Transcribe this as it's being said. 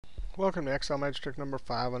Welcome to Excel Magic Trick number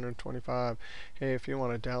 525. Hey, if you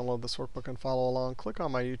want to download this workbook and follow along, click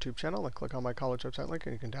on my YouTube channel and click on my college website link,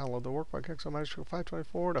 and you can download the workbook Excel Magic Trick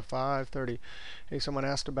 524 to 530. Hey, someone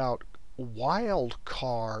asked about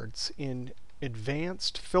wildcards in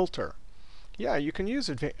advanced filter. Yeah, you can use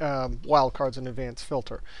wildcards in advanced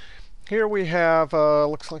filter. Here we have,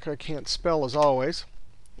 looks like I can't spell as always,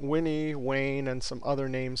 Winnie, Wayne, and some other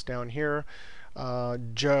names down here.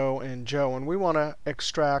 Joe and Joe, and we want to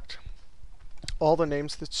extract all the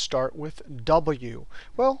names that start with W.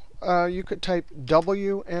 Well, you could type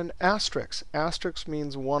W and asterisk. Asterisk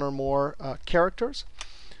means one or more characters.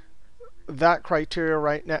 That criteria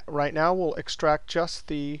right now will extract just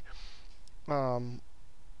the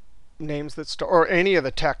names that start, or any of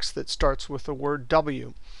the text that starts with the word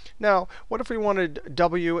W. Now, what if we wanted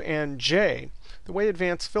W and J? The way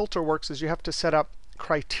advanced filter works is you have to set up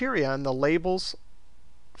criteria, and the labels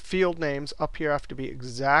field names up here have to be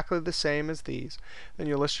exactly the same as these. Then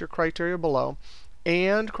you list your criteria below.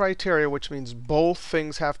 And criteria, which means both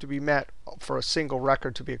things have to be met for a single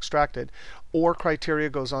record to be extracted. Or criteria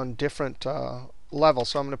goes on different levels.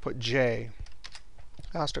 So I'm going to put J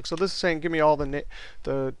asterisk. So this is saying give me all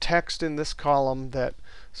the text in this column that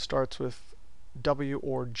starts with W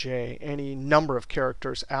or J, any number of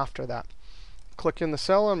characters after that. Click in the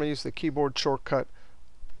cell. I'm going to use the keyboard shortcut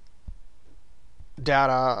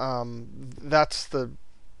data. That's the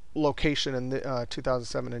location in the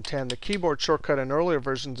 2007 and 10. The keyboard shortcut in earlier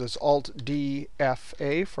versions is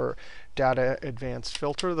Alt-D-F-A for Data Advanced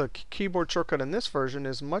Filter. The keyboard shortcut in this version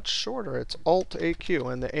is much shorter. It's Alt-A-Q,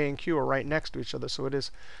 and the A and Q are right next to each other, so it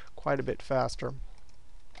is quite a bit faster.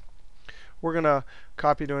 We're going to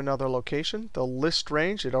copy to another location. The list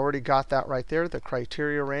range, it already got that right there, the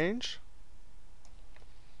criteria range.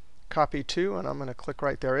 Copy to, and I'm going to click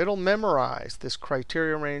right there. It'll memorize this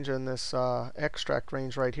criteria range and this extract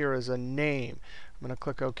range right here as a name. I'm going to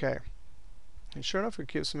click OK. And sure enough, it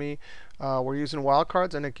gives me, we're using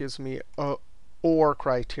wildcards, and it gives me OR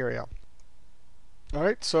criteria. All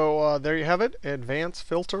right, so there you have it, advanced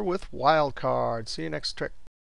filter with wildcards. See you next trick.